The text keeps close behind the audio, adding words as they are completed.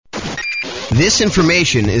This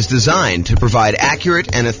information is designed to provide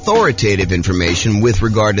accurate and authoritative information with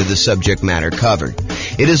regard to the subject matter covered.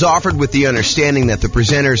 It is offered with the understanding that the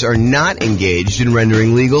presenters are not engaged in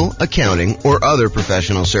rendering legal, accounting, or other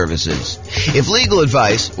professional services. If legal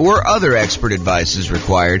advice or other expert advice is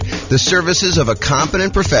required, the services of a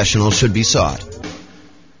competent professional should be sought.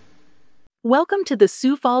 Welcome to the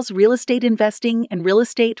Sioux Falls Real Estate Investing and Real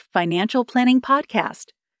Estate Financial Planning Podcast.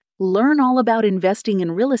 Learn all about investing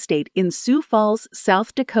in real estate in Sioux Falls,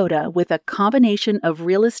 South Dakota with a combination of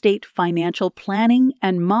real estate financial planning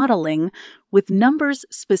and modeling with numbers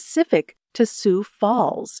specific to Sioux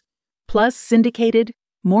Falls, plus syndicated,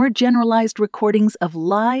 more generalized recordings of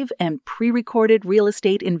live and pre-recorded real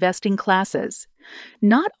estate investing classes,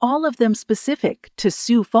 not all of them specific to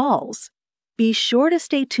Sioux Falls. Be sure to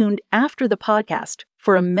stay tuned after the podcast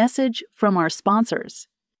for a message from our sponsors.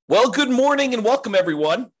 Well, good morning and welcome,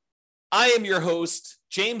 everyone. I am your host,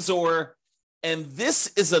 James Orr, and this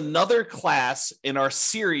is another class in our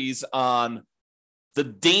series on the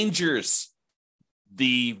dangers,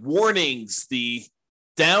 the warnings, the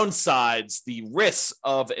downsides, the risks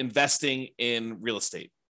of investing in real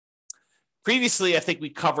estate. Previously, I think we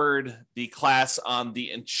covered the class on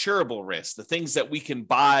the insurable risk, the things that we can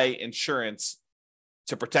buy insurance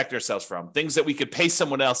to protect ourselves from, things that we could pay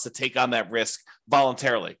someone else to take on that risk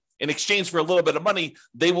voluntarily. In exchange for a little bit of money,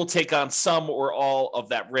 they will take on some or all of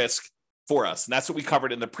that risk for us. And that's what we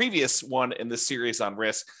covered in the previous one in this series on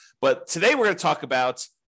risk. But today we're going to talk about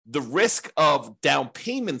the risk of down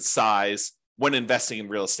payment size when investing in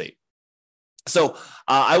real estate. So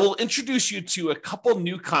I will introduce you to a couple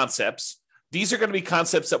new concepts. These are going to be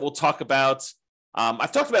concepts that we'll talk about.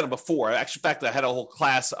 I've talked about them before. Actually, in fact, I had a whole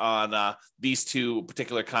class on these two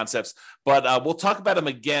particular concepts, but we'll talk about them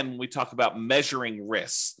again when we talk about measuring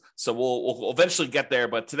risks. So we'll eventually get there,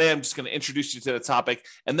 but today I'm just going to introduce you to the topic,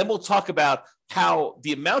 and then we'll talk about how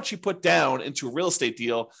the amount you put down into a real estate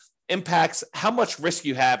deal impacts how much risk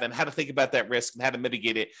you have and how to think about that risk and how to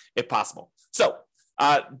mitigate it if possible. So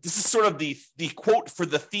this is sort of the quote for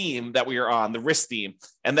the theme that we are on, the risk theme,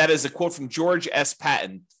 and that is a quote from George S.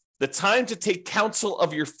 Patton. The time to take counsel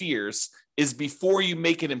of your fears is before you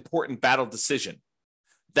make an important battle decision.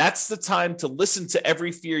 That's the time to listen to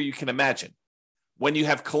every fear you can imagine. When you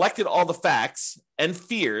have collected all the facts and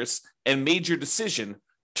fears and made your decision,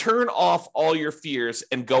 turn off all your fears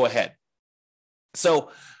and go ahead.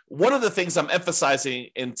 So one of the things I'm emphasizing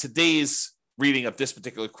in today's reading of this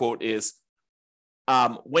particular quote is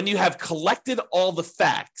when you have collected all the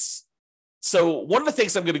facts. So one of the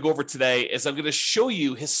things I'm going to go over today is I'm going to show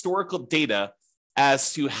you historical data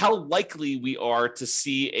as to how likely we are to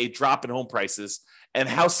see a drop in home prices and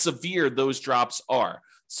how severe those drops are.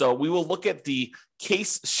 So we will look at the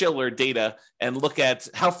Case-Shiller data and look at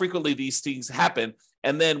how frequently these things happen.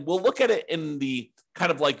 And then we'll look at it in the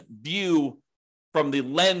kind of like view from the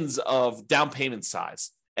lens of down payment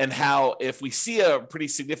size and how if we see a pretty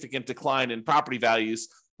significant decline in property values,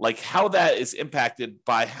 like how that is impacted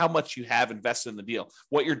by how much you have invested in the deal,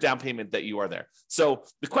 what your down payment that you are there. So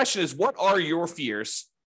the question is, what are your fears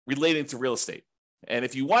relating to real estate? And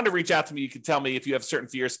if you want to reach out to me, you can tell me if you have certain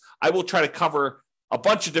fears. I will try to cover a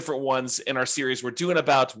bunch of different ones in our series. We're doing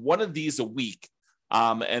about one of these a week.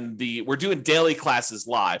 We're doing daily classes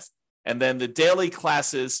live. And then the daily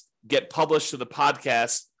classes get published to the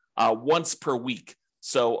podcast once per week.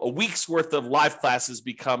 So a week's worth of live classes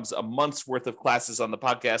becomes a month's worth of classes on the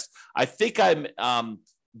podcast. I think I'm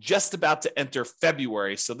just about to enter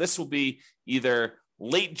February. So this will be either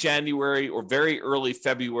late January or very early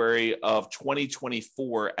February of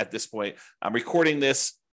 2024 at this point. I'm recording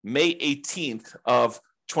this May 18th of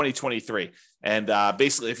 2023. And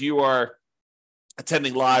basically, if you are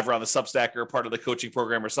attending live or on the Substack or part of the coaching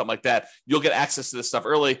program or something like that, you'll get access to this stuff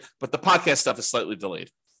early, but the podcast stuff is slightly delayed.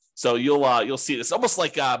 So you'll see this almost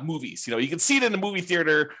like movies. You can see it in the movie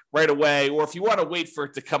theater right away, or if you want to wait for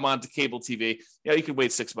it to come on to cable TV, you can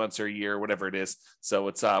wait 6 months or a year, or whatever it is. So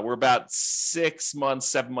it's we're about 6 months,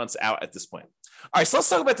 7 months out at this point. All right, so let's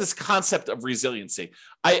talk about this concept of resiliency.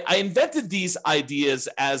 I invented these ideas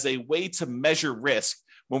as a way to measure risk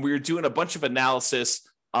when we were doing a bunch of analysis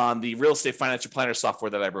on the real estate financial planner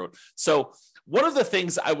software that I wrote. So one of the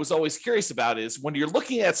things I was always curious about is when you're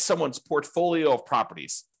looking at someone's portfolio of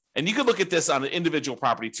properties. And you can look at this on an individual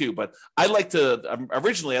property too, but I like to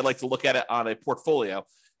look at it on a portfolio.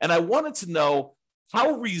 And I wanted to know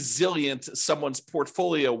how resilient someone's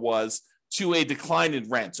portfolio was to a decline in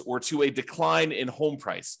rent or to a decline in home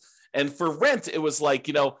price. And for rent, it was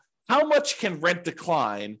like, how much can rent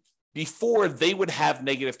decline before they would have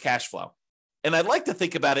negative cash flow? And I'd like to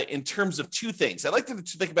think about it in terms of two things. I'd like to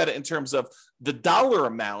think about it in terms of the dollar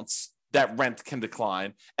amounts that rent can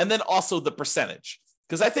decline, and then also the percentage.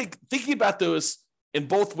 Because I think thinking about those in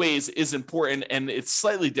both ways is important, and it's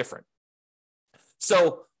slightly different.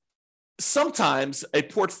 So sometimes a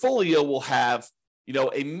portfolio will have,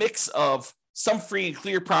 a mix of some free and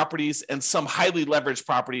clear properties and some highly leveraged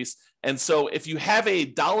properties. And so if you have a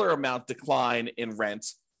dollar amount decline in rent,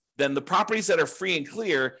 then the properties that are free and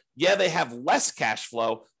clear, they have less cash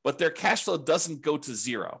flow, but their cash flow doesn't go to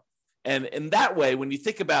zero. And in that way, when you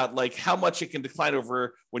think about like how much it can decline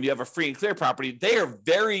over when you have a free and clear property, they are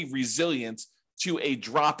very resilient to a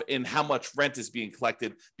drop in how much rent is being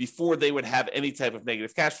collected before they would have any type of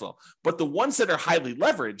negative cash flow. But the ones that are highly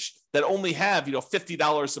leveraged, that only have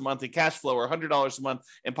 $50 a month in cash flow or $100 a month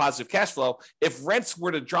in positive cash flow, if rents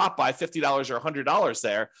were to drop by $50 or $100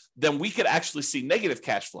 there, then we could actually see negative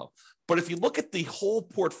cash flow. But if you look at the whole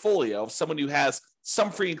portfolio of someone who has some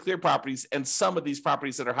free and clear properties and some of these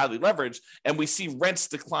properties that are highly leveraged, and we see rents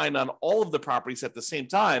decline on all of the properties at the same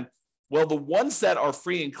time, well, the ones that are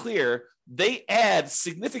free and clear, they add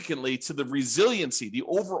significantly to the resiliency, the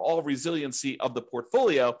overall resiliency of the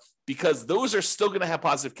portfolio, because those are still going to have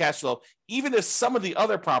positive cash flow, even if some of the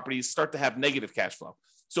other properties start to have negative cash flow.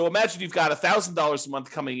 So imagine you've got $1,000 a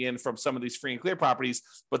month coming in from some of these free and clear properties,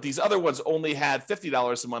 but these other ones only had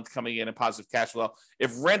 $50 a month coming in positive cash flow.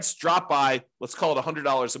 If rents drop by, let's call it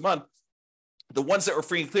 $100 a month, the ones that were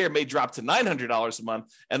free and clear may drop to $900 a month,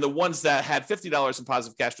 and the ones that had $50 in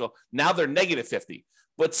positive cash flow, now they're negative 50.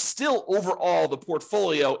 But still, overall, the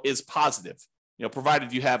portfolio is positive,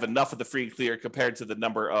 provided you have enough of the free and clear compared to the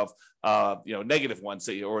number of negative ones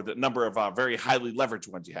or the number of very highly leveraged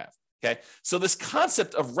ones you have. Okay, so this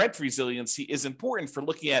concept of rent resiliency is important for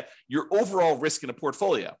looking at your overall risk in a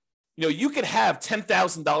portfolio. You could have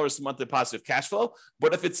 $10,000 a month in positive cash flow,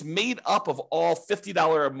 but if it's made up of all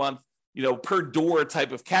 $50 a month, per door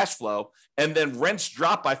type of cash flow, and then rents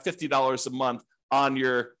drop by $50 a month on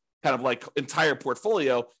your kind of like entire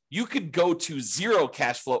portfolio, you could go to zero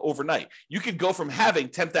cash flow overnight. You could go from having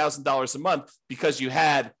 $10,000 a month because you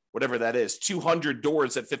had whatever that is, 200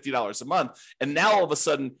 doors at $50 a month. And now all of a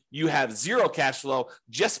sudden you have zero cash flow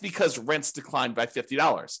just because rents declined by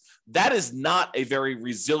 $50. That is not a very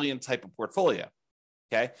resilient type of portfolio.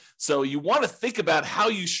 Okay. So you want to think about how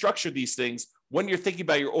you structure these things when you're thinking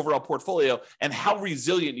about your overall portfolio and how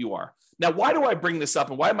resilient you are. Now, why do I bring this up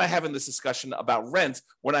and why am I having this discussion about rent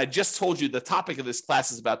when I just told you the topic of this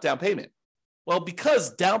class is about down payment? Well,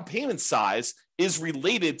 because down payment size is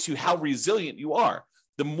related to how resilient you are.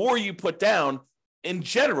 The more you put down, in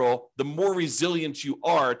general, the more resilient you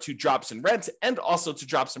are to drops in rent and also to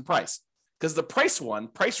drops in price. Because the price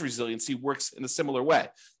resiliency works in a similar way.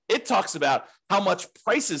 It talks about how much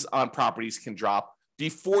prices on properties can drop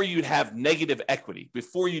before you'd have negative equity,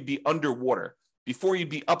 before you'd be underwater, before you'd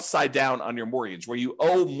be upside down on your mortgage, where you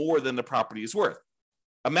owe more than the property is worth.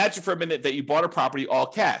 Imagine for a minute that you bought a property all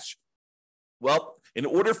cash. Well, in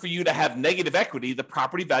order for you to have negative equity, the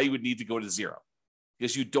property value would need to go to zero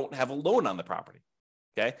because you don't have a loan on the property.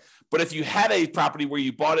 Okay. But if you had a property where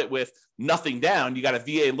you bought it with nothing down, you got a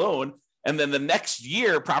VA loan, and then the next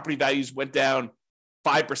year property values went down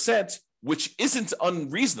 5%, which isn't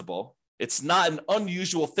unreasonable. It's not an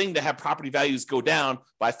unusual thing to have property values go down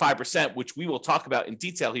by 5%, which we will talk about in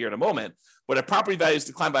detail here in a moment. But if property values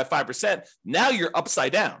decline by 5%, now you're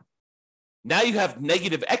upside down. Now you have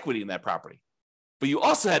negative equity in that property, but you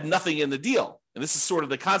also had nothing in the deal. And this is sort of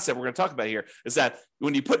the concept we're going to talk about here, is that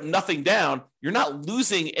when you put nothing down, you're not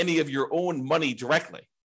losing any of your own money directly,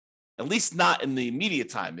 at least not in the immediate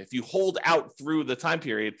time. If you hold out through the time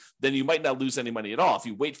period, then you might not lose any money at all if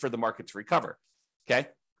you wait for the market to recover. Okay.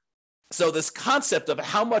 So this concept of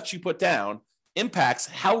how much you put down impacts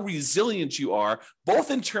how resilient you are,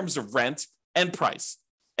 both in terms of rent and price.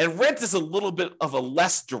 And rent is a little bit of a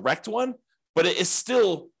less direct one, but it is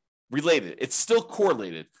still related. It's still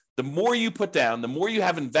correlated. The more you put down, the more you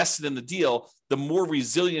have invested in the deal, the more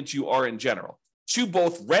resilient you are in general to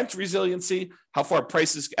both rent resiliency, how far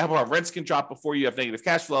rents can drop before you have negative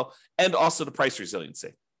cash flow, and also the price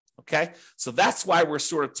resiliency. Okay. So that's why we're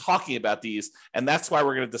sort of talking about these. And that's why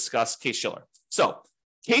we're going to discuss Case-Shiller. So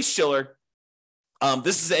Case-Shiller,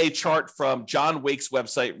 this is a chart from John Wake's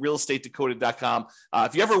website, realestateDecoded.com.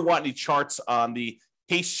 If you ever want any charts on the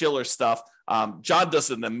Case-Shiller stuff. John does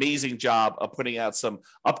an amazing job of putting out some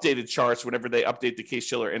updated charts whenever they update the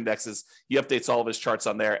Case-Shiller indexes. He updates all of his charts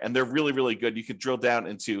on there, and they're really, really good. You can drill down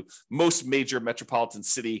into most major metropolitan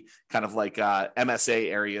city, kind of like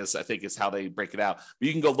MSA areas, I think is how they break it out. But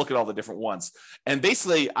you can go look at all the different ones. And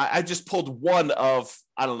basically, I just pulled one of,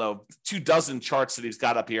 I don't know, 24 charts that he's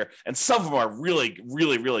got up here. And some of them are really,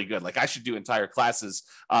 really, really good. Like I should do entire classes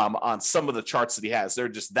on some of the charts that he has. They're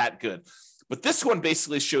just that good. But this one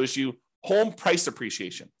basically shows you home price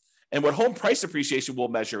appreciation. And what home price appreciation will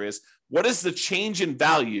measure is what is the change in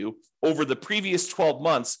value over the previous 12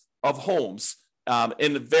 months of homes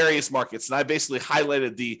in the various markets. And I basically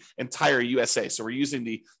highlighted the entire USA. So we're using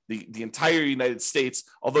the entire United States,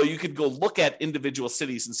 although you could go look at individual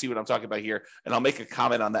cities and see what I'm talking about here. And I'll make a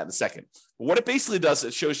comment on that in a second. But what it basically does,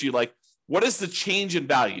 it shows you like, what is the change in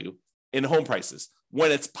value in home prices?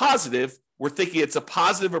 When it's positive, we're thinking it's a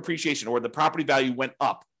positive appreciation or the property value went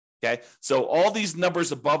up. Okay. So all these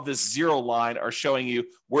numbers above this zero line are showing you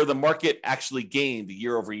where the market actually gained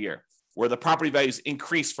year over year, where the property values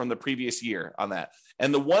increased from the previous year on that.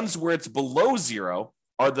 And the ones where it's below zero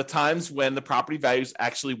are the times when the property values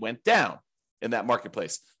actually went down in that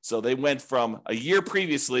marketplace. So they went from a year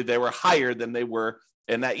previously, they were higher than they were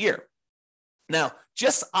in that year. Now,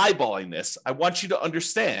 just eyeballing this, I want you to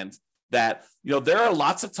understand that, there are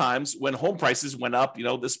lots of times when home prices went up,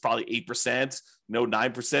 this is probably 8%,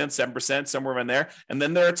 9%, 7%, somewhere in there. And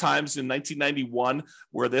then there are times in 1991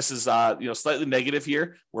 where this is, slightly negative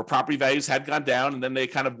here, where property values had gone down and then they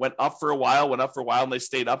kind of went up for a while, and they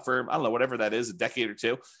stayed up for, I don't know, whatever that is, a decade or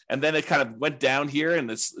two. And then it kind of went down here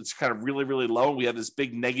and it's kind of really, really low. And we had this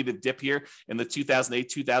big negative dip here in the 2008,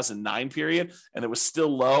 2009 period. And it was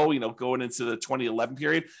still low, going into the 2011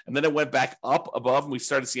 period. And then it went back up above and we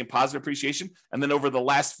started seeing positive appreciation. And then over the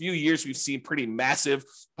last few years, we've seen pretty massive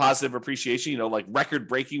positive appreciation, like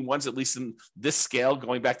record-breaking ones, at least in this scale,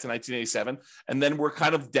 going back to 1987. And then we're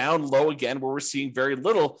kind of down low again, where we're seeing very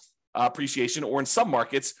little appreciation, or in some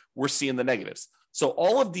markets, we're seeing the negatives. So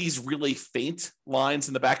all of these really faint lines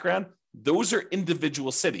in the background, those are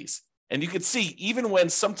individual cities. And you can see even when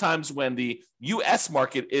sometimes when the U.S.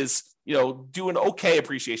 market is, doing okay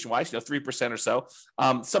appreciation-wise, 3% or so,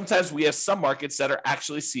 sometimes we have some markets that are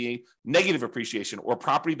actually seeing negative appreciation or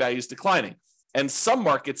property values declining. And some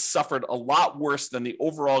markets suffered a lot worse than the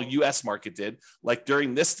overall U.S. market did. Like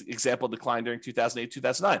during this example decline during 2008,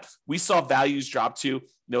 2009, we saw values drop to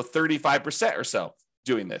 35% or so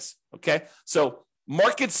doing this. Okay, so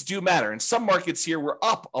markets do matter, and some markets here were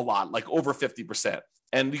up a lot, like over 50%.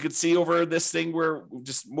 And you could see over this thing where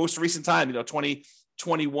just most recent time,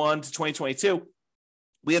 2021 to 2022,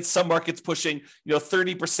 we had some markets pushing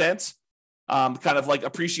 30%. Kind of like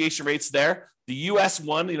appreciation rates there. The U.S.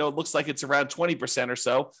 one, it looks like it's around 20% or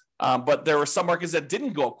so. But there were some markets that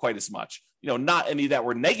didn't go up quite as much. Not any that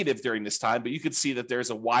were negative during this time, but you could see that there's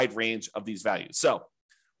a wide range of these values. So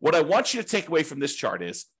what I want you to take away from this chart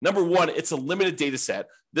is, number one, it's a limited data set.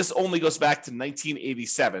 This only goes back to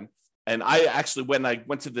 1987. And I actually, when I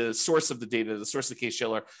went to the source of the data, the source of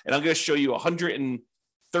Case-Shiller, and I'm going to show you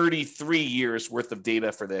 133 years worth of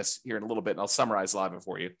data for this here in a little bit, and I'll summarize a lot of it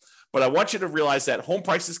for you. But I want you to realize that home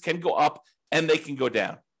prices can go up and they can go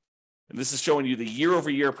down. And this is showing you the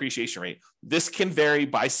year-over-year appreciation rate. This can vary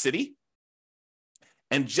by city.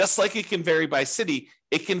 And just like it can vary by city,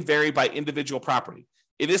 it can vary by individual property.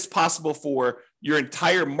 It is possible for your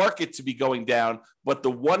entire market to be going down, but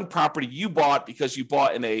the one property you bought because you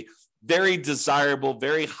bought in a very desirable,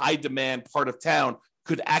 very high demand part of town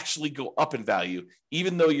could actually go up in value,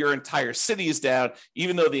 even though your entire city is down,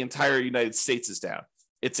 even though the entire United States is down.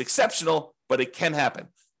 It's exceptional, but it can happen.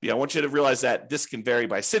 I want you to realize that this can vary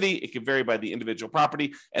by city, it can vary by the individual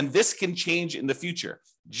property, and this can change in the future.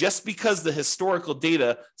 Just because the historical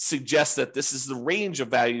data suggests that this is the range of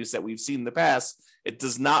values that we've seen in the past, it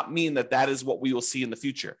does not mean that that is what we will see in the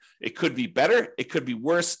future. It could be better, it could be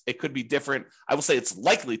worse, it could be different. I will say it's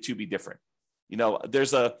likely to be different.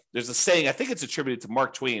 There's a saying, I think it's attributed to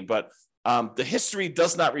Mark Twain, but the history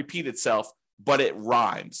does not repeat itself, but it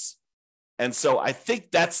rhymes. And so I think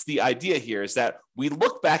that's the idea here, is that we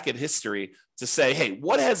look back at history to say, hey,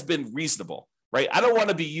 what has been reasonable, right? I don't want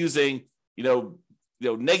to be using,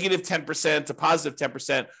 negative 10% to positive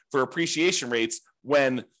 10% for appreciation rates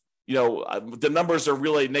when, the numbers are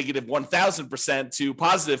really negative 1,000% to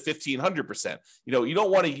positive 1,500%. You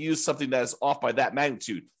don't want to use something that is off by that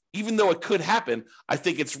magnitude. Even though it could happen, I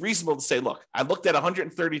think it's reasonable to say, look, I looked at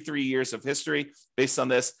 133 years of history based on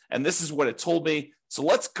this, and this is what it told me. So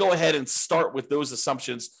let's go ahead and start with those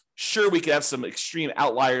assumptions. Sure, we could have some extreme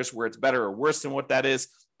outliers where it's better or worse than what that is,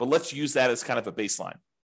 but let's use that as kind of a baseline.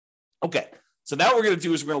 Okay, So now what we're going to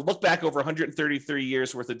do is we're going to look back over 133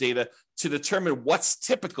 years worth of data to determine what's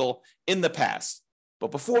typical in the past.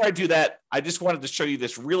 But before I do that, I just wanted to show you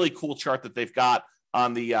this really cool chart that they've got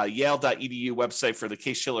on the Yale.edu website for the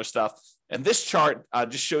Case-Shiller stuff. And this chart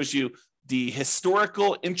just shows you the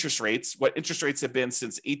historical interest rates, what interest rates have been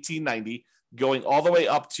since 1890, going all the way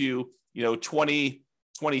up to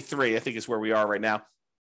 2023, I think is where we are right now.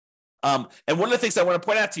 And one of the things I want to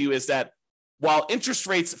point out to you is that while interest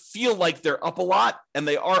rates feel like they're up a lot, and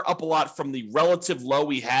they are up a lot from the relative low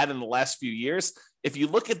we had in the last few years, if you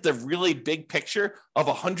look at the really big picture of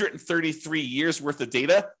 133 years worth of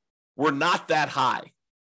data, we're not that high.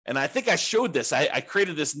 And I think I showed this. I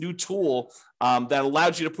created this new tool that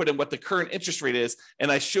allowed you to put in what the current interest rate is.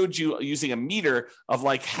 And I showed you using a meter of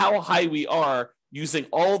like how high we are using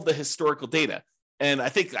all of the historical data. And I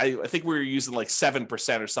think we were using like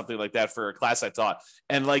 7% or something like that for a class I taught.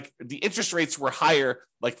 And like the interest rates were higher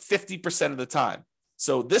like 50% of the time.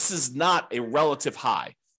 So this is not a relative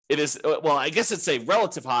high. It is, well, I guess it's a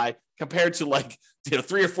relative high compared to like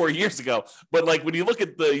 3 or 4 years ago. But like when you look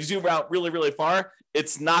at you zoom out really, really far,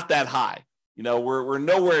 it's not that high. We're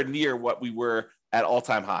nowhere near what we were at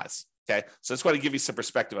all-time highs. Okay. So I just want to give you some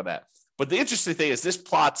perspective on that. But the interesting thing is this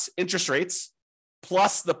plots interest rates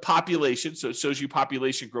plus the population. So it shows you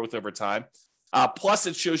population growth over time. Plus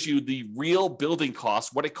it shows you the real building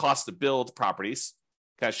costs, what it costs to build properties.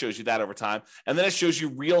 Kind of shows you that over time. And then it shows you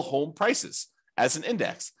real home prices as an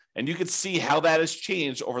index. And you can see how that has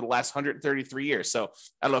changed over the last 133 years. So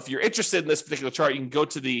I don't know if you're interested in this particular chart, you can go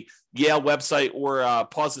to the Yale website or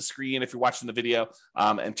pause the screen if you're watching the video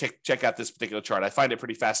and check out this particular chart. I find it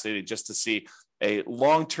pretty fascinating just to see a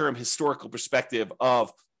long-term historical perspective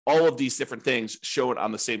of all of these different things shown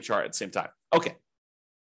on the same chart at the same time. Okay.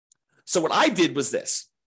 So what I did was this.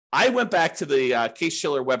 I went back to the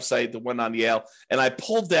Case-Shiller website, the one on Yale, and I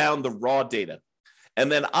pulled down the raw data. And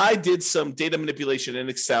then I did some data manipulation in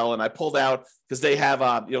Excel, and I pulled out, because they have,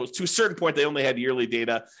 to a certain point, they only had yearly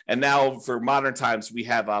data. And now for modern times, we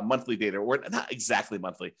have monthly data, or not exactly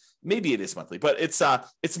monthly. Maybe it is monthly, but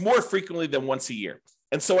it's more frequently than once a year.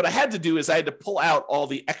 And so what I had to do is I had to pull out all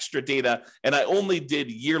the extra data, and I only did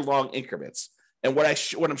year-long increments. And what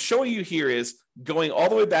I'm showing you here is going all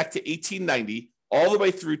the way back to 1890, all the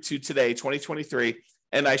way through to today, 2023,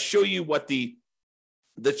 and I show you what the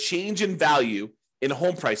change in value in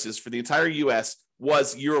home prices for the entire U.S.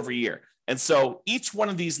 was year over year. And so each one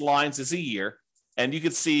of these lines is a year. And you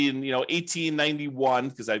can see in 1891,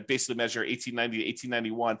 because I basically measure 1890 to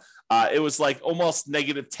 1891, it was like almost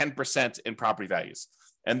negative 10% in property values.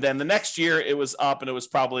 And then the next year it was up, and it was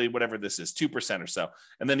probably whatever this is, 2% or so.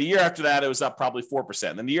 And then the year after that, it was up probably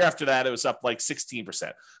 4%. And then the year after that, it was up like 16%.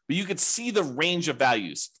 But you could see the range of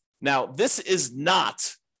values. Now, this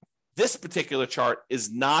particular chart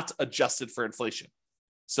is not adjusted for inflation.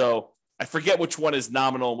 So I forget which one is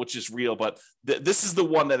nominal, which is real, but this is the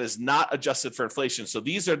one that is not adjusted for inflation. So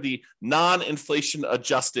these are the non-inflation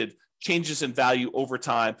adjusted changes in value over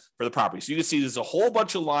time for the property. So you can see there's a whole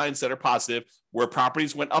bunch of lines that are positive where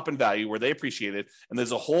properties went up in value, where they appreciated, and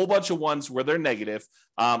there's a whole bunch of ones where they're negative,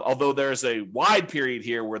 although there's a wide period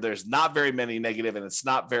here where there's not very many negative, and it's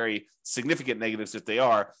not very significant negatives if they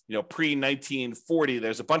are. Pre-1940,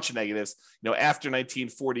 there's a bunch of negatives. After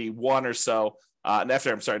 1941 or so, and after,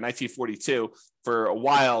 1942, for a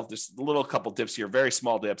while, there's a little couple dips here, very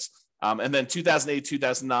small dips. And then 2008,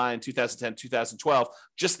 2009, 2010, 2012,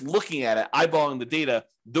 just looking at it, eyeballing the data,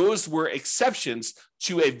 those were exceptions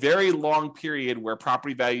to a very long period where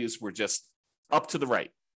property values were just up to the right.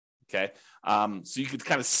 Okay. So you could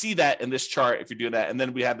kind of see that in this chart if you're doing that. And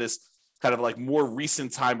then we have this kind of like more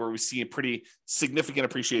recent time where we see a pretty significant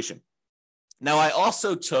appreciation. Now, I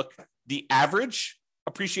also took the average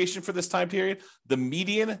appreciation for this time period, the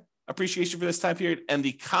median appreciation for this time period, and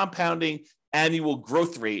the compounding annual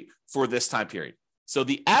growth rate for this time period. So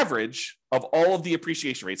the average of all of the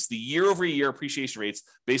appreciation rates, the year over year appreciation rates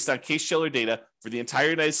based on Case-Shiller data for the entire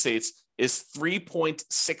United States is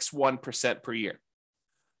 3.61% per year.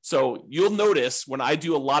 So you'll notice when I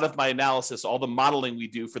do a lot of my analysis, all the modeling we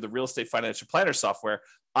do for the real estate financial planner software,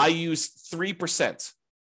 I use 3%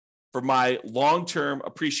 for my long-term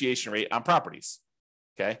appreciation rate on properties.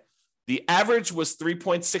 Okay. The average was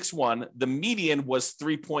 3.61. The median was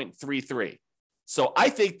 3.33. So I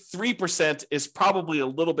think 3% is probably a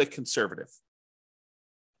little bit conservative.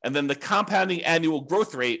 And then the compounding annual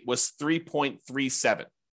growth rate was 3.37.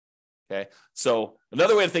 Okay. So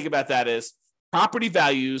another way to think about that is property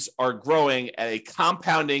values are growing at a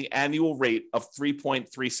compounding annual rate of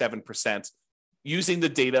 3.37% using the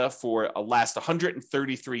data for a last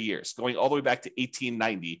 133 years, going all the way back to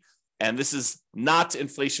 1890. And this is not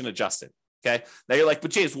inflation adjusted. Okay. Now you're like,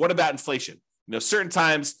 but James, what about inflation? Certain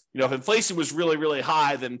times, if inflation was really, really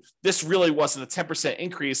high, then this really wasn't a 10%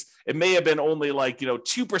 increase. It may have been only like,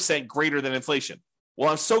 2% greater than inflation. Well,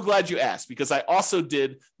 I'm so glad you asked, because I also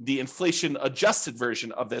did the inflation adjusted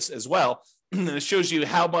version of this as well. And it shows you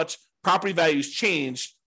how much property values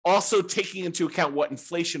changed, also taking into account what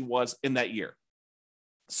inflation was in that year.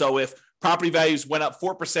 So if property values went up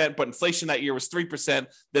 4%, but inflation that year was 3%,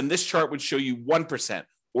 then this chart would show you 1%,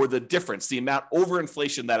 or the difference, the amount over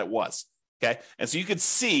inflation that it was. Okay. And so you could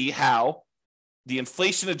see how the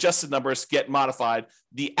inflation adjusted numbers get modified.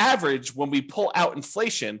 The average when we pull out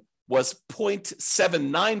inflation was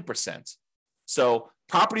 0.79%. So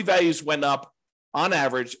property values went up on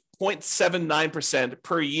average 0.79%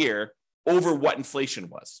 per year over what inflation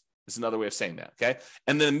was, is another way of saying that. Okay.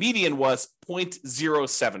 And then the median was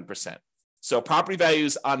 0.07%. So property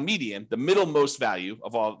values on median, the middlemost value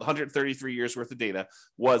of all 133 years worth of data,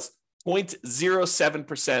 was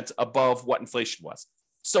 0.07% above what inflation was.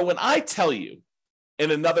 So when I tell you in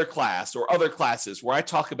another class or other classes where I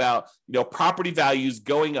talk about, property values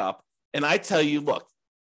going up, and I tell you, look,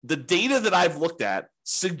 the data that I've looked at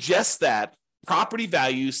suggests that property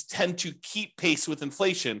values tend to keep pace with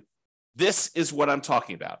inflation, this is what I'm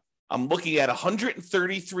talking about. I'm looking at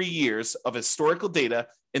 133 years of historical data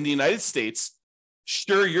in the United States.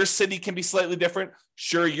 Sure, your city can be slightly different.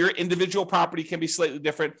 Sure, your individual property can be slightly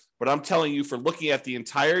different. But I'm telling you, for looking at the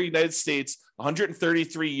entire United States,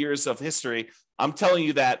 133 years of history, I'm telling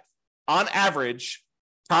you that on average,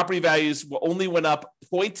 property values only went up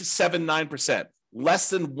 0.79%, less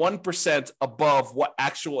than 1% above what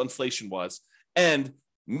actual inflation was. And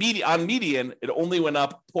on median, it only went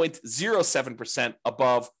up 0.07%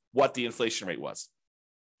 above what the inflation rate was.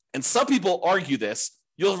 And some people argue this.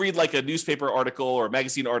 You'll read like a newspaper article or a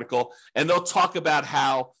magazine article, and they'll talk about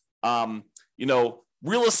how,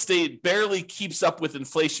 real estate barely keeps up with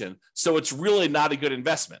inflation, so it's really not a good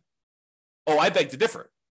investment. Oh, I beg to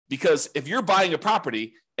differ, because if you're buying a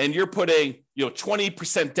property and you're putting,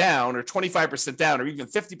 20% down or 25% down or even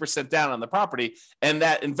 50% down on the property, and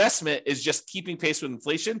that investment is just keeping pace with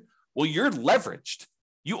inflation, well, you're leveraged.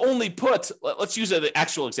 You only put, let's use an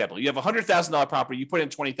actual example. You have a $100,000 property, you put in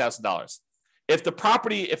 $20,000. If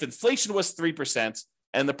inflation was 3%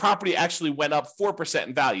 and the property actually went up 4%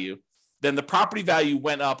 in value, then the property value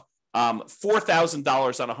went up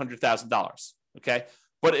 $4,000 on $100,000. Okay.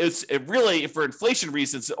 But it really, for inflation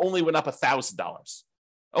reasons, it only went up $1,000.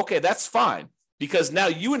 Okay. That's fine, because now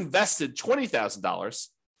you invested $20,000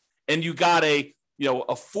 and you got a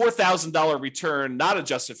 $4,000 return, not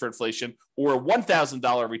adjusted for inflation, or a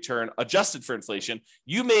 $1,000 return adjusted for inflation.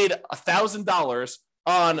 You made $1,000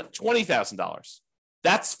 on $20,000.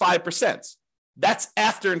 That's 5%. That's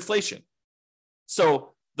after inflation.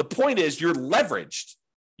 So the point is, you're leveraged.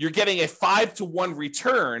 You're getting a 5-to-1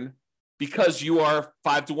 return because you are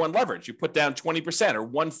 5-to-1 leverage. You put down 20% or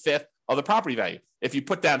 1/5 of the property value. If you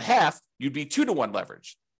put down half, you'd be 2-to-1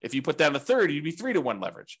 leverage. If you put down a third, you'd be 3-to-1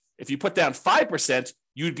 leverage. If you put down 5%,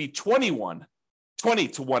 you'd be 20-to-1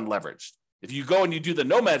 leveraged. If you go and you do the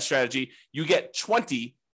nomad strategy, you get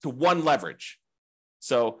 20-to-1 leverage.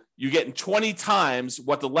 So you're getting 20 times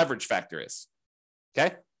what the leverage factor is.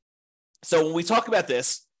 Okay. So when we talk about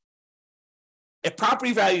this, if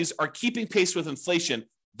property values are keeping pace with inflation,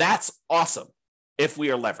 that's awesome if we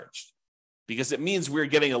are leveraged, because it means we're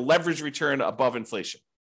getting a leverage return above inflation.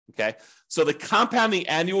 Okay. So the compounding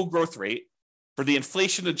annual growth rate for the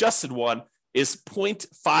inflation adjusted one is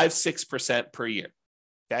 0.56% per year.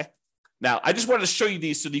 Okay. Now, I just wanted to show you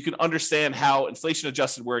these so that you can understand how inflation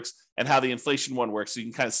adjusted works and how the inflation one works. So you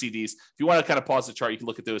can kind of see these. If you want to kind of pause the chart, you can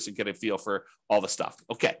look at those and get a feel for all the stuff.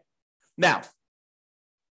 Okay. Now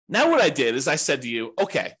what I did is I said to you,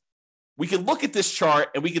 okay, we can look at this chart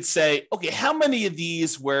and we could say, okay, how many of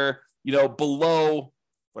these were, below,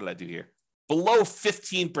 what did I do here? Below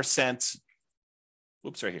 15%.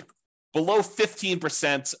 Whoops, right here. Below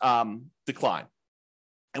 15% decline.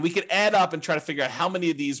 And we could add up and try to figure out how many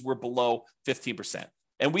of these were below 15%.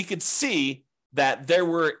 And we could see that there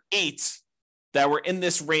were 8 that were in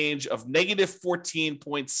this range of negative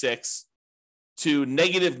 14.6 to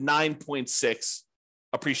negative 9.6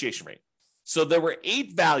 appreciation rate. So there were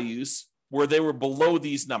 8 values where they were below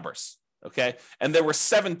these numbers. Okay. And there were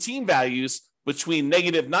 17 values between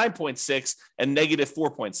negative 9.6 and negative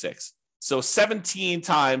 4.6. So 17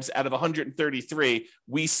 times out of 133,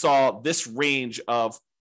 we saw this range of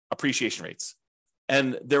appreciation rates.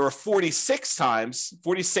 And there were 46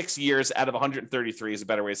 years out of 133 is a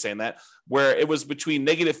better way of saying that, where it was between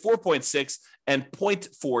negative 4.6 and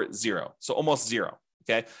 0.40. So almost zero.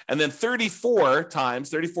 Okay. And then 34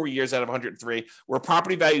 years out of 103, where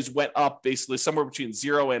property values went up basically somewhere between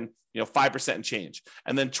 0 and 5% and change.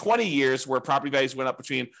 And then 20 years where property values went up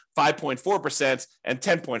between 5.4% and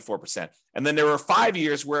 10.4%. And then there were 5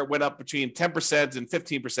 years where it went up between 10% and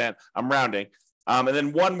 15%. I'm rounding. And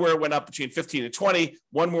then one where it went up between 15 and 20,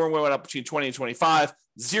 one where it went up between 20 and 25,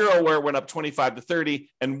 0 where it went up 25 to 30,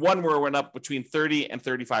 and one where it went up between 30 and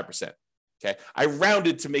 35%. Okay. I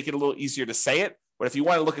rounded to make it a little easier to say it. But if you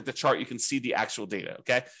want to look at the chart, you can see the actual data,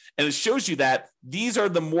 okay? And it shows you that these are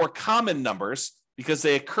the more common numbers because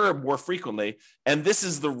they occur more frequently. And this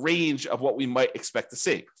is the range of what we might expect to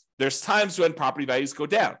see. There's times when property values go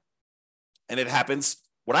down. And it happens,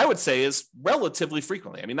 what I would say is relatively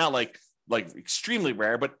frequently. I mean, not like extremely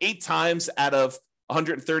rare, but 8 times out of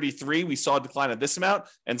 133, we saw a decline of this amount,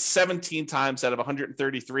 and 17 times out of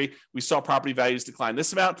 133, we saw property values decline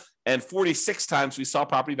this amount, and 46 times we saw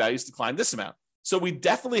property values decline this amount. So we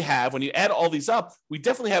definitely have, when you add all these up, we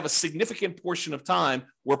definitely have a significant portion of time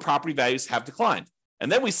where property values have declined.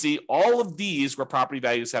 And then we see all of these where property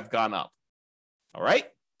values have gone up. All right.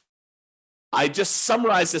 I just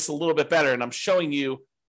summarized this a little bit better, and I'm showing you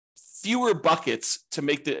fewer buckets to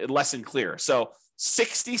make the lesson clear. So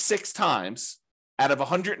 66 times out of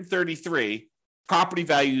 133, property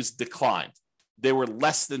values declined. They were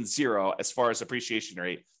less than 0 as far as appreciation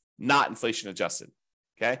rate, not inflation adjusted.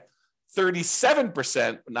 Okay.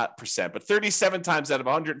 37%, not percent, but 37 times out of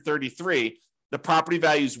 133, the property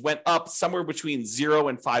values went up somewhere between 0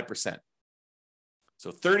 and 5%.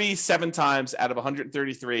 So 37 times out of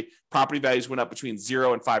 133, property values went up between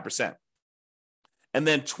 0 and 5%. And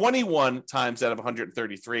then 21 times out of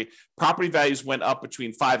 133, property values went up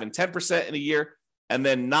between 5 and 10% in a year. And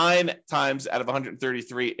then 9 times out of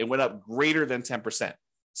 133, it went up greater than 10%.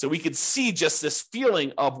 So we could see just this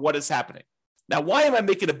feeling of what is happening. Now, why am I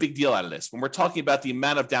making a big deal out of this when we're talking about the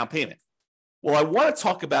amount of down payment? Well, I want to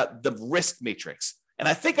talk about the risk matrix. And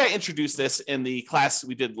I think I introduced this in the class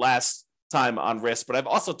we did last time on risk, but I've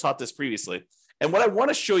also taught this previously. And what I want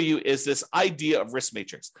to show you is this idea of risk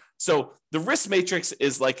matrix. So the risk matrix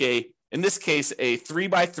is like in this case, a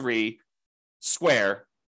 3x3 square,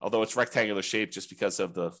 although it's rectangular shape just because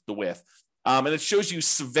of the width. And it shows you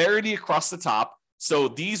severity across the top. So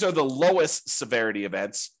these are the lowest severity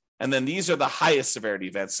events. And then these are the highest severity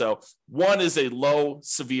events. So 1 is a low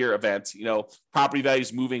severe event, property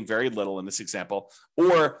values moving very little in this example,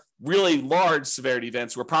 or really large severity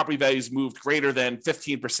events where property values moved greater than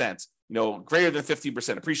 15%, greater than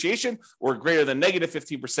 15% appreciation or greater than negative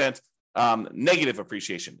 15% negative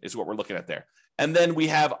appreciation is what we're looking at there. And then we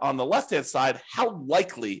have on the left-hand side, how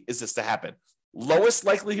likely is this to happen? Lowest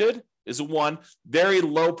likelihood is a 1, very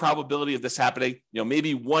low probability of this happening,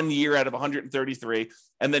 maybe 1 year out of 133.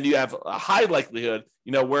 And then you have a high likelihood,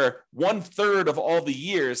 where 1/3 of all the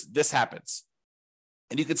years this happens.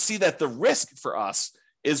 And you can see that the risk for us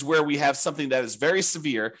is where we have something that is very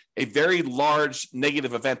severe, a very large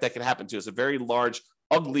negative event that can happen to us, a very large,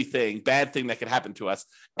 ugly thing, bad thing that can happen to us.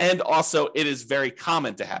 And also it is very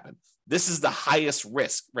common to happen. This is the highest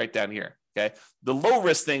risk right down here. Okay. The low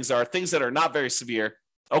risk things are things that are not very severe.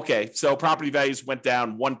 Okay, so property values went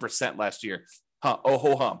down 1% last year. Oh,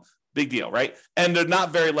 ho hum. Big deal, right? And they're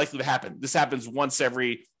not very likely to happen. This happens once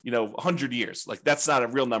every, 100 years. Like that's not a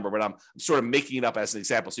real number, but I'm sort of making it up as an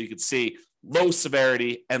example. So you can see low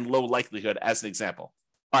severity and low likelihood as an example.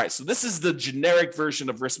 All right, so this is the generic version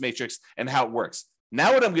of risk matrix and how it works.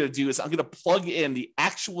 Now what I'm going to do is I'm going to plug in the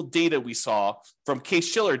actual data we saw from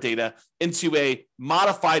Case-Shiller data into a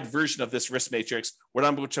modified version of this risk matrix,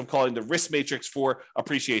 which I'm calling the risk matrix for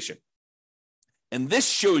appreciation. And this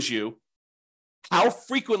shows you how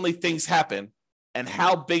frequently things happen and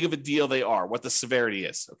how big of a deal they are, what the severity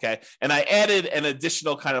is, okay? And I added an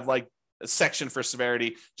additional kind of like a section for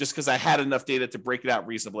severity just because I had enough data to break it out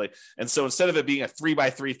reasonably. And so instead of it being a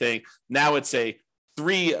 3x3 thing, now it's a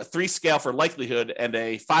three scale for likelihood and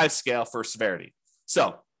a 5 scale for severity.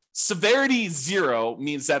 So severity 0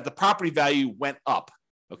 means that the property value went up,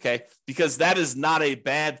 okay? Because that is not a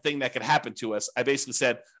bad thing that could happen to us. I basically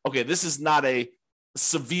said, okay, this is not a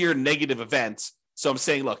severe negative event. So I'm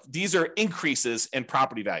saying, look, these are increases in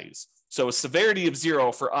property values. So a severity of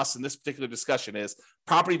 0 for us in this particular discussion is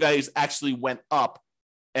property values actually went up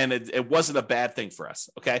and it wasn't a bad thing for us,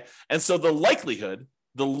 okay? And so the likelihood,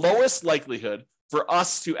 the lowest likelihood for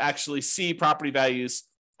us to actually see property values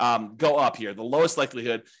go up here, the lowest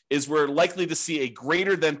likelihood is we're likely to see a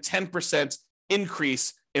greater than 10%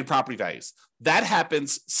 increase in property values. That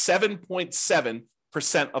happens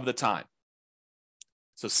 7.7% of the time.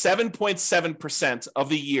 So 7.7% of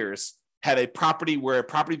the years had a property where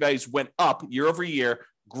property values went up year over year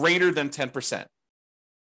greater than 10%.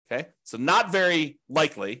 Okay, so not very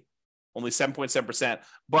likely, only 7.7%,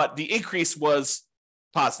 but the increase was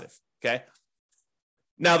positive. Okay,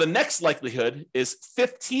 now the next likelihood is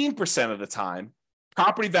 15% of the time,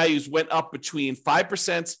 property values went up between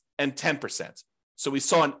 5% and 10%. So we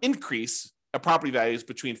saw an increase of property values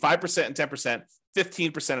between 5% and 10%,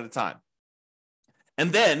 15% of the time.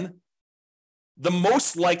 And then the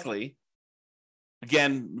most likely,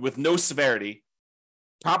 again, with no severity,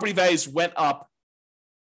 property values went up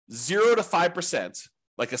 0 to 5%,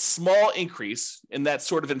 like a small increase in that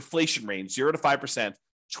sort of inflation range, 0 to 5%,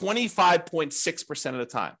 25.6% of the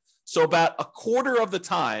time. So about a quarter of the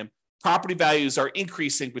time, property values are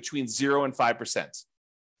increasing between 0 and 5%.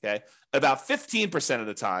 Okay. About 15% of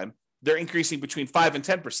the time, they're increasing between 5 and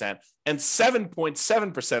 10%, and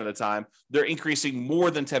 7.7% of the time, they're increasing more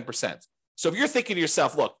than 10%. So if you're thinking to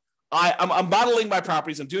yourself, look, I'm modeling my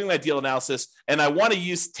properties, I'm doing my deal analysis, and I want to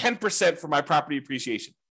use 10% for my property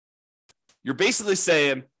appreciation. You're basically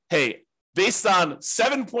saying, hey, based on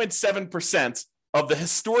 7.7% of the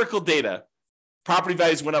historical data, property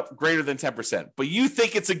values went up greater than 10%. But you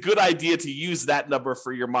think it's a good idea to use that number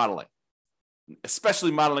for your modeling, especially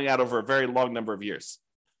modeling out over a very long number of years.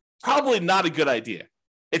 Probably not a good idea.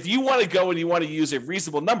 If you want to go and you want to use a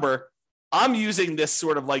reasonable number, I'm using this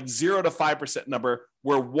sort of like 0 to 5% number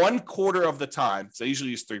where 1/4 of the time, so I usually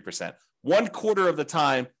use 3%, 1/4 of the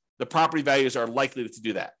time, the property values are likely to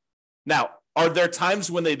do that. Now, are there times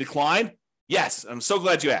when they decline? Yes. I'm so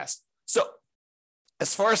glad you asked. So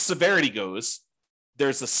as far as severity goes,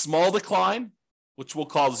 there's a small decline, which we'll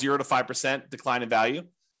call 0 to 5% decline in value.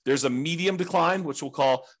 There's a medium decline, which we'll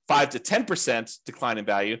call 5 to 10% decline in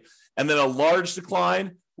value. And then a large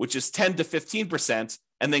decline, which is 10 to 15%,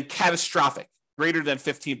 and then catastrophic, greater than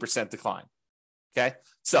 15% decline. Okay.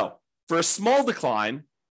 So for a small decline,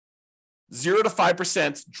 0 to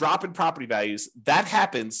 5% drop in property values, that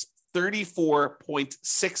happens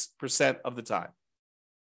 34.6% of the time.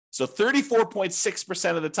 So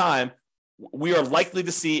 34.6% of the time, we are likely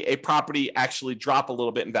to see a property actually drop a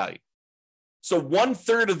little bit in value. So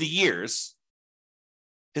 1/3 of the years,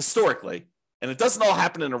 historically, and it doesn't all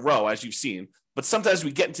happen in a row, as you've seen, but sometimes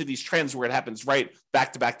we get into these trends where it happens right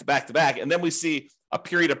back to back to back to back, and then we see a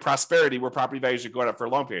period of prosperity where property values are going up for a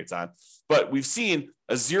long period of time. But we've seen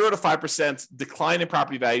a 0 to 5% decline in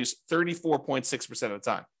property values 34.6% of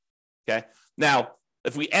the time. Okay. Now,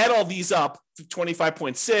 if we add all these up,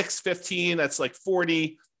 25.6, 15, that's like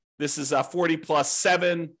 40. This is 40 plus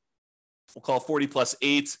 7. We'll call 40 plus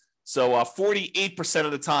 8. So 48%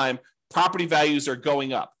 of the time, property values are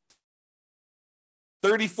going up.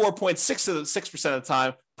 34.6% of the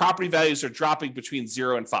time, property values are dropping between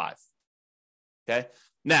 0 and 5. Okay.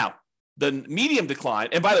 Now, the medium decline,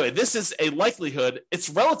 and by the way, this is a likelihood, it's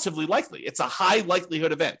relatively likely. It's a high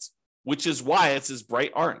likelihood event, which is why it's this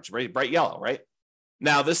bright orange, right? Bright yellow, right?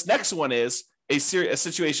 Now, this next one is a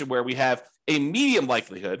situation where we have a medium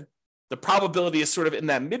likelihood. The probability is sort of in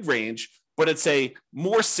that mid-range, but it's a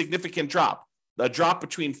more significant drop, a drop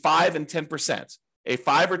between 5 and 10%. A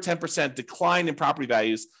 5 or 10% decline in property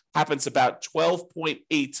values happens about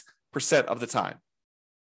 12.8% of the time.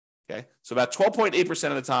 Okay, so about 12.8%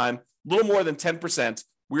 of the time, a little more than 10%,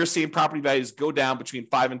 we're seeing property values go down between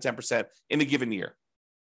 5 and 10% in a given year.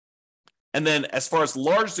 And then as far as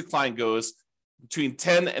large decline goes, between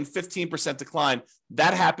 10 and 15% decline,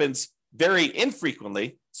 that happens very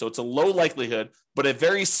infrequently. So it's a low likelihood, but a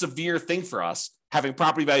very severe thing for us, having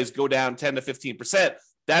property values go down 10 to 15%.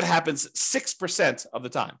 That happens 6% of the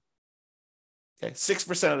time. Okay,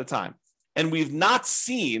 6% of the time. And we've not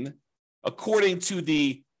seen, according to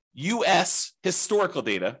the US historical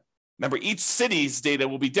data, remember each city's data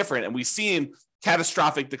will be different, and we've seen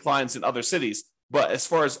catastrophic declines in other cities. But as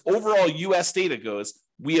far as overall US data goes,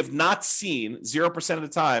 we have not seen 0% of the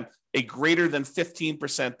time a greater than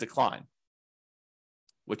 15% decline,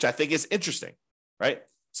 which I think is interesting, right?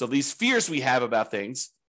 So these fears we have about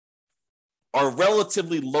things are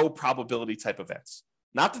relatively low probability type events.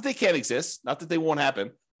 Not that they can't exist, not that they won't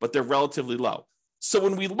happen, but they're relatively low. So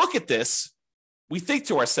when we look at this, we think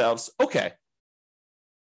to ourselves, okay,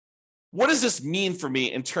 what does this mean for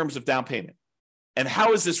me in terms of down payment? And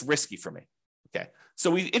how is this risky for me? Okay,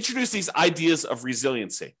 so we introduce these ideas of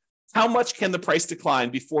resiliency. How much can the price decline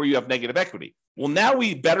before you have negative equity? Well, now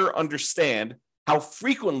we better understand how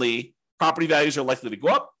frequently property values are likely to go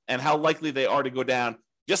up and how likely they are to go down.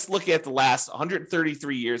 Just look at the last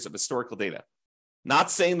 133 years of historical data.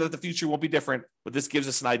 Not saying that the future won't be different, but this gives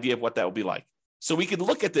us an idea of what that will be like. So we can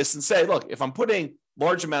look at this and say, look, if I'm putting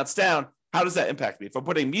large amounts down, how does that impact me? If I'm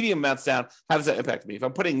putting medium amounts down, how does that impact me? If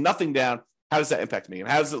I'm putting nothing down, how does that impact me? And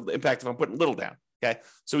how does it impact if I'm putting little down? Okay,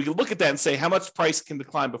 so we can look at that and say, how much price can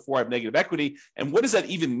decline before I have negative equity? And what does that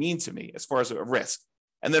even mean to me as far as a risk?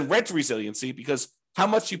 And then rent resiliency, because how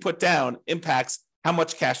much you put down impacts how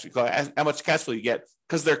much cash flow you get,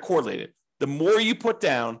 because they're correlated. The more you put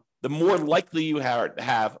down, the more likely you are to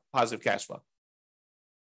have positive cash flow.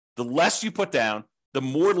 The less you put down, the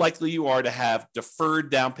more likely you are to have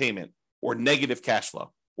deferred down payment or negative cash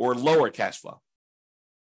flow or lower cash flow.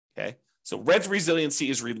 Okay, so rent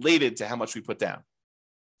resiliency is related to how much we put down.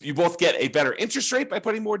 You both get a better interest rate by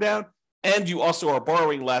putting more down, and you also are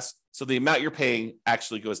borrowing less, so the amount you're paying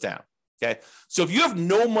actually goes down. Okay, so if you have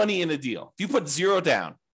no money in a deal, if you put zero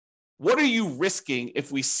down, what are you risking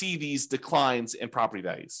if we see these declines in property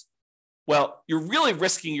values? Well, you're really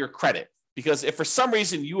risking your credit, because if for some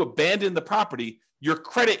reason you abandon the property, your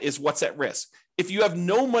credit is what's at risk. If you have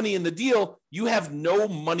no money in the deal, you have no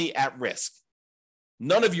money at risk.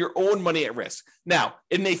 None of your own money at risk. Now,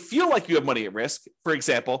 it may feel like you have money at risk. For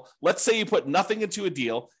example, let's say you put nothing into a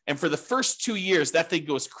deal, and for the first 2 years, that thing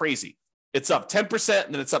goes crazy. It's up 10%,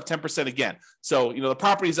 and then it's up 10% again. So, the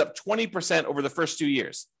property is up 20% over the first 2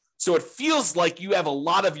 years. So it feels like you have a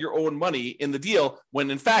lot of your own money in the deal,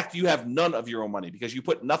 when in fact you have none of your own money because you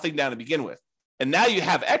put nothing down to begin with. And now you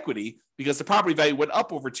have equity because the property value went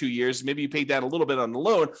up over 2 years. Maybe you paid down a little bit on the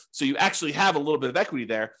loan, so you actually have a little bit of equity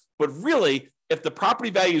there. But really, if the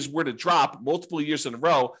property values were to drop multiple years in a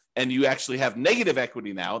row and you actually have negative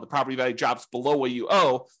equity now, the property value drops below what you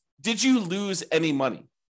owe, did you lose any money?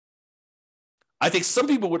 I think some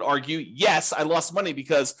people would argue, yes, I lost money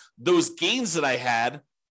because those gains that I had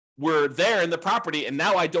were there in the property and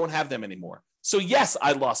now I don't have them anymore. So yes,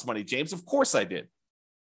 I lost money, James. Of course I did.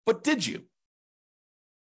 But did you?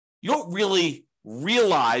 You don't really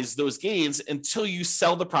realize those gains until you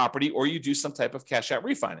sell the property or you do some type of cash out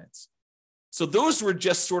refinance. So those were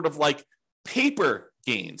just sort of like paper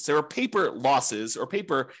gains. There were paper losses or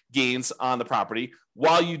paper gains on the property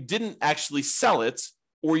while you didn't actually sell it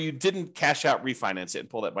or you didn't cash out refinance it and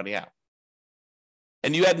pull that money out.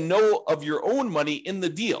 And you had no of your own money in the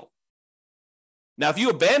deal. Now, if you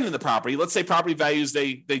abandon the property, let's say property values,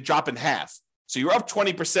 they drop in half. So you're up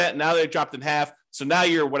 20%, and now they dropped in half. So now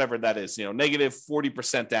you're whatever that is, negative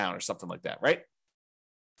 40% down or something like that, right?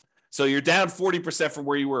 So you're down 40% from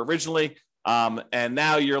where you were originally. And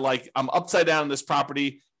now you're like, I'm upside down in this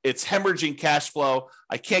property. It's hemorrhaging cash flow.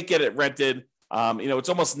 I can't get it rented. It's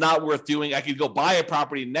almost not worth doing. I could go buy a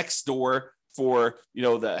property next door for,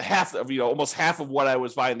 the half of, almost half of what I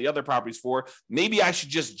was buying the other properties for. Maybe I should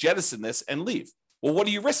just jettison this and leave. Well, what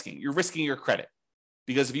are you risking? You're risking your credit.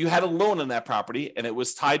 Because if you had a loan on that property and it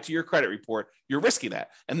was tied to your credit report, you're risking that.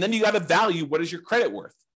 And then you got to value, what is your credit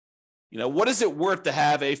worth? What is it worth to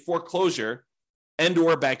have a foreclosure and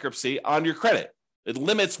or bankruptcy on your credit? It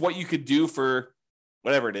limits what you could do for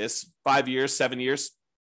whatever it is, 5 years, 7 years,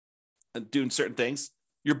 and doing certain things.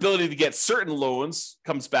 Your ability to get certain loans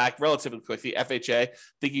comes back relatively quickly. FHA, I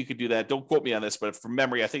think you could do that. Don't quote me on this, but from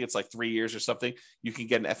memory, I think it's like 3 years or something. You can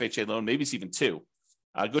get an FHA loan. Maybe it's even 2.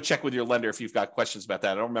 Go check with your lender if you've got questions about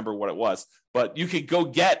that. I don't remember what it was, but you could go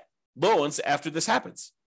get loans after this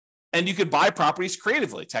happens. And you could buy properties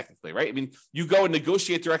creatively, technically, right? I mean, you go and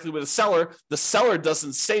negotiate directly with a seller. The seller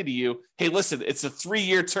doesn't say to you, hey, listen, it's a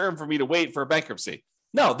 3-year term for me to wait for a bankruptcy.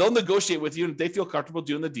 No, they'll negotiate with you and they feel comfortable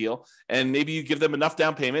doing the deal. And maybe you give them enough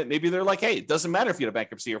down payment. Maybe they're like, hey, it doesn't matter if you had a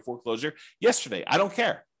bankruptcy or foreclosure yesterday. I don't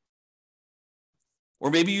care. Or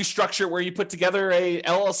maybe you structure where you put together a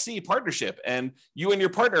LLC partnership and you and your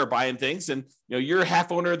partner are buying things and you're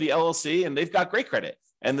half owner of the LLC and they've got great credit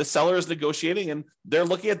and the seller is negotiating and they're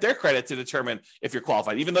looking at their credit to determine if you're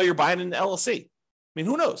qualified, even though you're buying an LLC. I mean,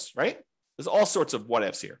 who knows, right? There's all sorts of what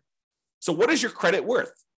ifs here. So what is your credit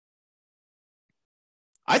worth?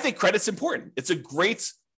 I think credit's important. It's a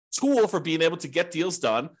great tool for being able to get deals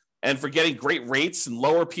done and for getting great rates and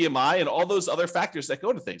lower PMI and all those other factors that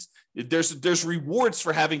go to things. There's rewards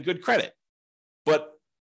for having good credit, but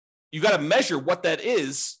you got to measure what that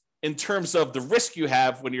is in terms of the risk you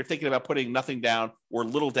have when you're thinking about putting nothing down or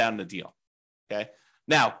little down in the deal. Okay.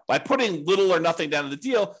 Now, by putting little or nothing down in the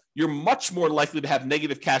deal, you're much more likely to have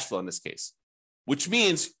negative cash flow in this case, which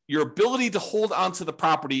means your ability to hold onto the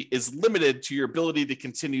property is limited to your ability to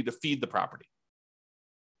continue to feed the property.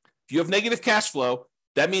 If you have negative cash flow,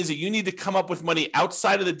 that means that you need to come up with money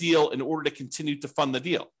outside of the deal in order to continue to fund the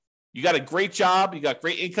deal. You got a great job, you got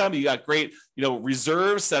great income, you got great,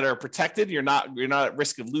 reserves that are protected. You're not at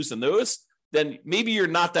risk of losing those. Then maybe you're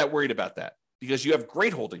not that worried about that because you have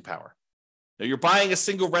great holding power. Now you're buying a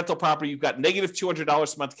single rental property. You've got negative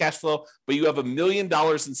 $200 a month cash flow, but you have $1 million in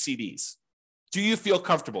CDs. Do you feel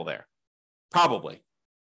comfortable there? Probably.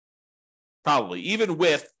 Even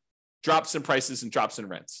with drops in prices and drops in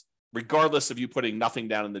rents, regardless of you putting nothing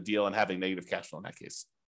down in the deal and having negative cash flow in that case.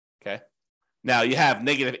 Okay. Now you have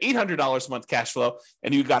negative $800 a month cash flow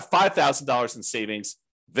and you've got $5,000 in savings.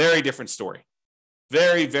 Very different story.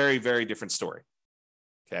 Very, very, very different story.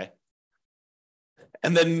 Okay.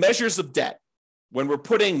 And then measures of debt. When we're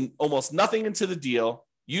putting almost nothing into the deal,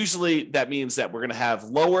 usually that means that we're going to have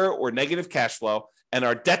lower or negative cash flow, and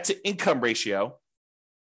our debt to income ratio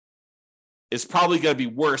is probably going to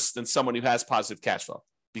be worse than someone who has positive cash flow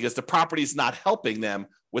because the property is not helping them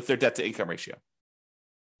with their debt to income ratio.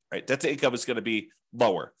 Right? Debt to income is going to be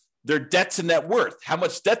lower. Their debt to net worth, how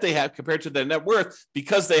much debt they have compared to their net worth,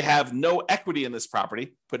 because they have no equity in this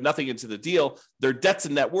property, put nothing into the deal, their debt to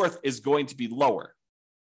net worth is going to be lower.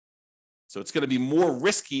 So it's going to be more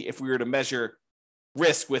risky if we were to measure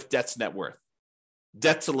risk with debt to net worth.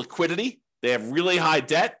 Debt to liquidity, they have really high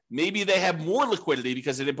debt. Maybe they have more liquidity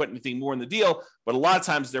because they didn't put anything more in the deal, but a lot of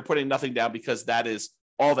times they're putting nothing down because that is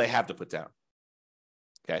all they have to put down.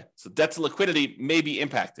 Okay, so debt to liquidity may be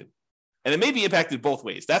impacted. And it may be impacted both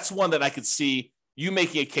ways. That's one that I could see you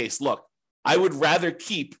making a case. Look, I would rather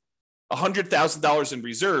keep $100,000 in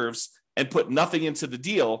reserves and put nothing into the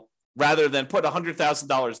deal rather than put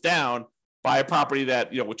 $100,000 down, buy a property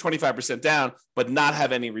that, with 25% down, but not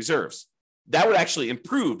have any reserves. That would actually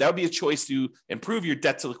improve. That would be a choice to improve your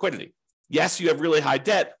debt to liquidity. Yes, you have really high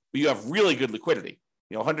debt, but you have really good liquidity,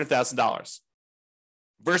 $100,000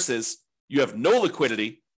 versus you have no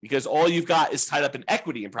liquidity because all you've got is tied up in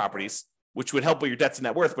equity in properties, which would help with your debt to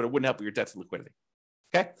net worth, but it wouldn't help with your debt to liquidity.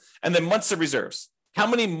 Okay. And then months of reserves. How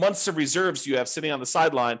many months of reserves do you have sitting on the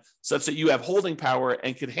sideline such that you have holding power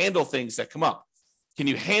and can handle things that come up? Can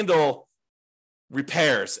you handle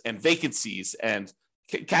repairs and vacancies and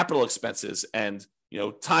capital expenses and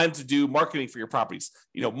time to do marketing for your properties?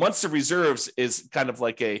 Months of reserves is kind of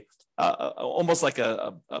like almost like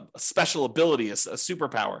a special ability, a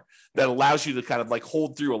superpower that allows you to kind of like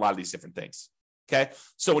hold through a lot of these different things. Okay,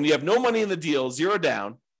 so when you have no money in the deal, zero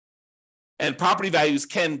down, and property values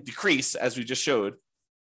can decrease, as we just showed,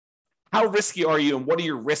 how risky are you and what are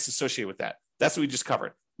your risks associated with that? That's what we just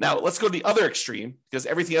covered. Now, let's go to the other extreme because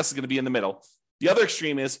everything else is going to be in the middle. The other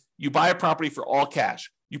extreme is you buy a property for all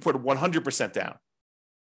cash. You put 100% down.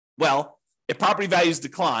 Well, if property values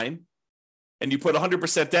decline and you put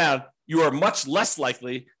 100% down, you are much less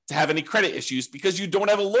likely to have any credit issues because you don't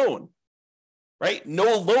have a loan, right?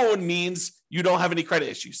 No loan means you don't have any credit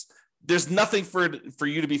issues. There's nothing for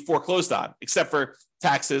you to be foreclosed on except for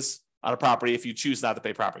taxes on a property if you choose not to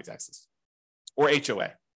pay property taxes or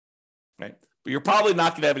HOA, right? But you're probably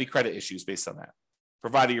not going to have any credit issues based on that,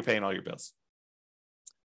 provided you're paying all your bills.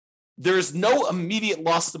 There is no immediate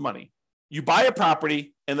loss of money. You buy a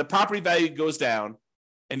property and the property value goes down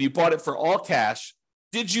and you bought it for all cash.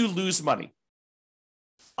 Did you lose money?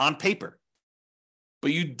 On paper.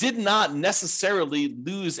 But you did not necessarily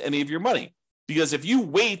lose any of your money because if you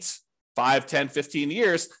wait 5, 10, 15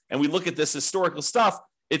 years and we look at this historical stuff,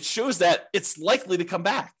 it shows that it's likely to come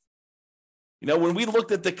back. When we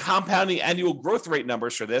looked at the compounding annual growth rate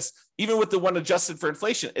numbers for this, even with the one adjusted for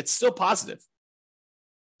inflation, it's still positive.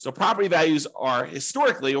 So property values are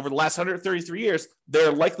historically, over the last 133 years,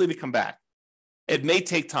 they're likely to come back. It may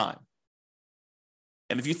take time.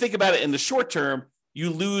 And if you think about it in the short term, you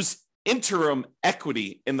lose interim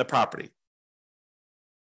equity in the property.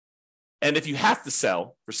 And if you have to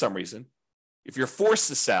sell for some reason, if you're forced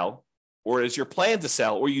to sell, or is your plan to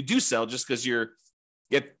sell, or you do sell just because you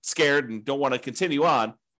get scared and don't want to continue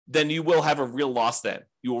on, then you will have a real loss then.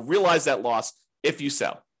 You will realize that loss if you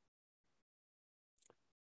sell.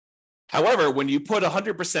 However, when you put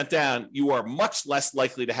 100% down, you are much less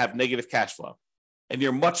likely to have negative cash flow, and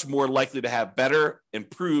you're much more likely to have better,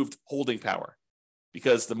 improved holding power.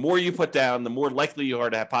 Because the more you put down, the more likely you are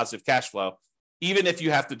to have positive cash flow, even if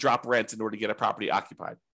you have to drop rent in order to get a property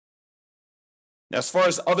occupied. Now, as far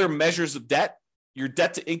as other measures of debt, your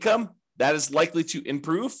debt to income, that is likely to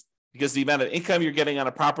improve because the amount of income you're getting on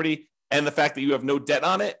a property and the fact that you have no debt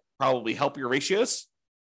on it probably help your ratios.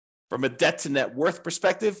 From a debt to net worth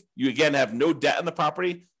perspective, you again have no debt on the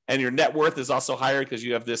property and your net worth is also higher because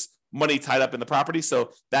you have this money tied up in the property.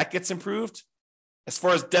 So that gets improved. As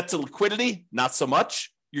far as debt to liquidity, not so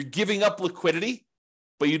much. You're giving up liquidity,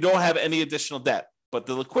 but you don't have any additional debt. But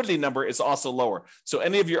the liquidity number is also lower. So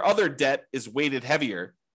any of your other debt is weighted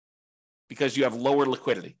heavier because you have lower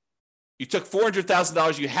liquidity. You took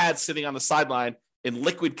 $400,000 you had sitting on the sideline in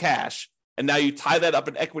liquid cash, and now you tie that up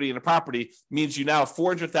in equity in a property, means you now have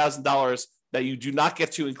 $400,000 that you do not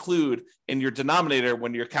get to include in your denominator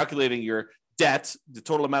when you're calculating your debt, the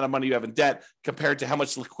total amount of money you have in debt, compared to how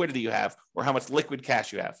much liquidity you have or how much liquid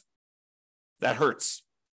cash you have. That hurts.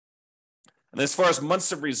 And as far as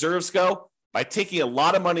months of reserves go, by taking a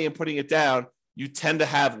lot of money and putting it down, you tend to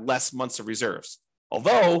have less months of reserves.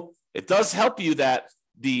 Although it does help you that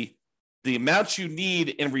the amount you need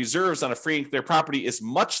in reserves on a free and clear property is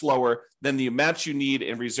much lower than the amount you need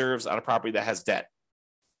in reserves on a property that has debt.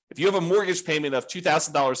 If you have a mortgage payment of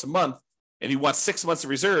 $2,000 a month and you want 6 months of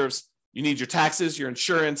reserves, you need your taxes, your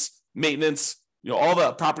insurance, maintenance, all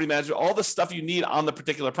the property management, all the stuff you need on the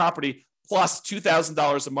particular property, plus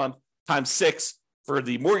 $2,000 a month times 6 for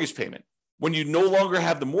the mortgage payment. When you no longer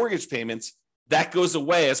have the mortgage payments, that goes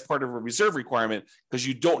away as part of a reserve requirement because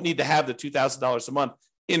you don't need to have the $2,000 a month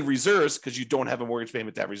in reserves because you don't have a mortgage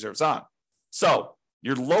payment to have reserves on. So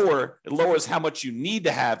it lowers how much you need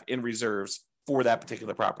to have in reserves for that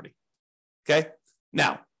particular property. Okay.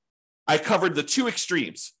 Now, I covered the two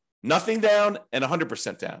extremes, nothing down and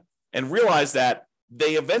 100% down, and realized that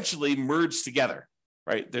they eventually merge together,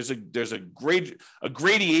 right? There's a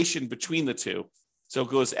gradation between the two. So it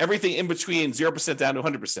goes everything in between 0% down to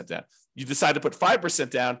 100% down. You decide to put 5%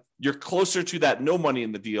 down, you're closer to that no money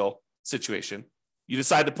in the deal situation. You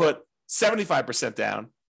decide to put 75%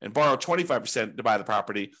 down and borrow 25% to buy the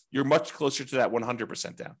property, you're much closer to that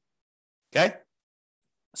 100% down. Okay?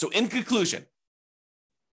 So in conclusion,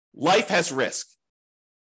 life has risk.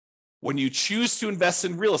 When you choose to invest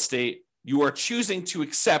in real estate, you are choosing to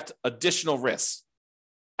accept additional risks.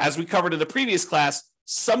 As we covered in the previous class,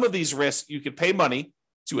 some of these risks you could pay money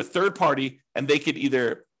to a third party and they could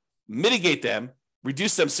either mitigate them,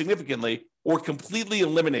 reduce them significantly, or completely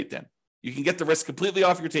eliminate them. You can get the risk completely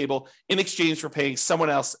off your table in exchange for paying someone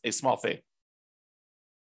else a small fee.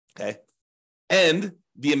 Okay. And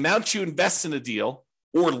the amount you invest in a deal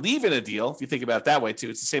or leave in a deal, if you think about it that way too,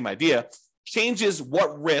 it's the same idea, changes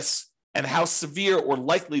what risks and how severe or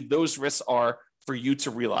likely those risks are for you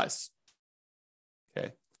to realize.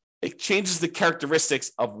 Okay. It changes the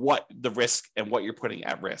characteristics of what the risk and what you're putting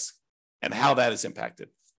at risk and how that is impacted.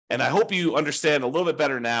 And I hope you understand a little bit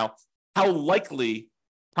better now how likely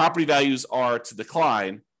property values are to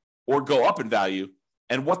decline or go up in value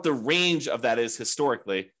and what the range of that is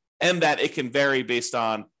historically, and that it can vary based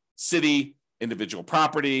on city, individual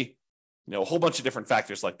property, a whole bunch of different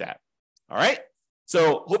factors like that. All right.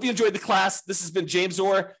 So hope you enjoyed the class. This has been James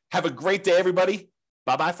Orr. Have a great day, everybody.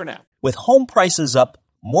 Bye-bye for now. With home prices up,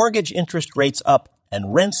 mortgage interest rates up,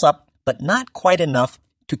 and rents up, but not quite enough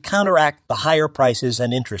to counteract the higher prices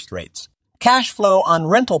and interest rates. Cash flow on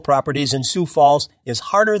rental properties in Sioux Falls is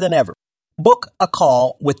harder than ever. Book a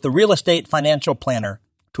call with the Real Estate Financial Planner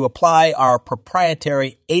to apply our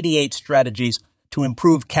proprietary 88 strategies to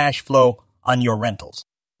improve cash flow on your rentals.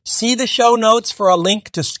 See the show notes for a link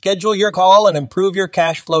to schedule your call and improve your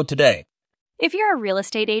cash flow today. If you're a real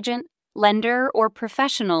estate agent, lender, or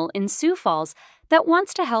professional in Sioux Falls that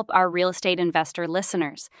wants to help our real estate investor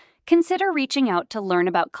listeners, consider reaching out to learn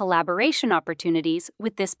about collaboration opportunities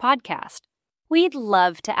with this podcast. We'd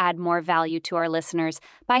love to add more value to our listeners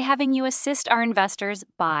by having you assist our investors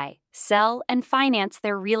buy, sell, and finance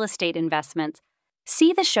their real estate investments.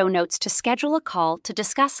 See the show notes to schedule a call to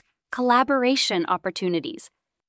discuss collaboration opportunities.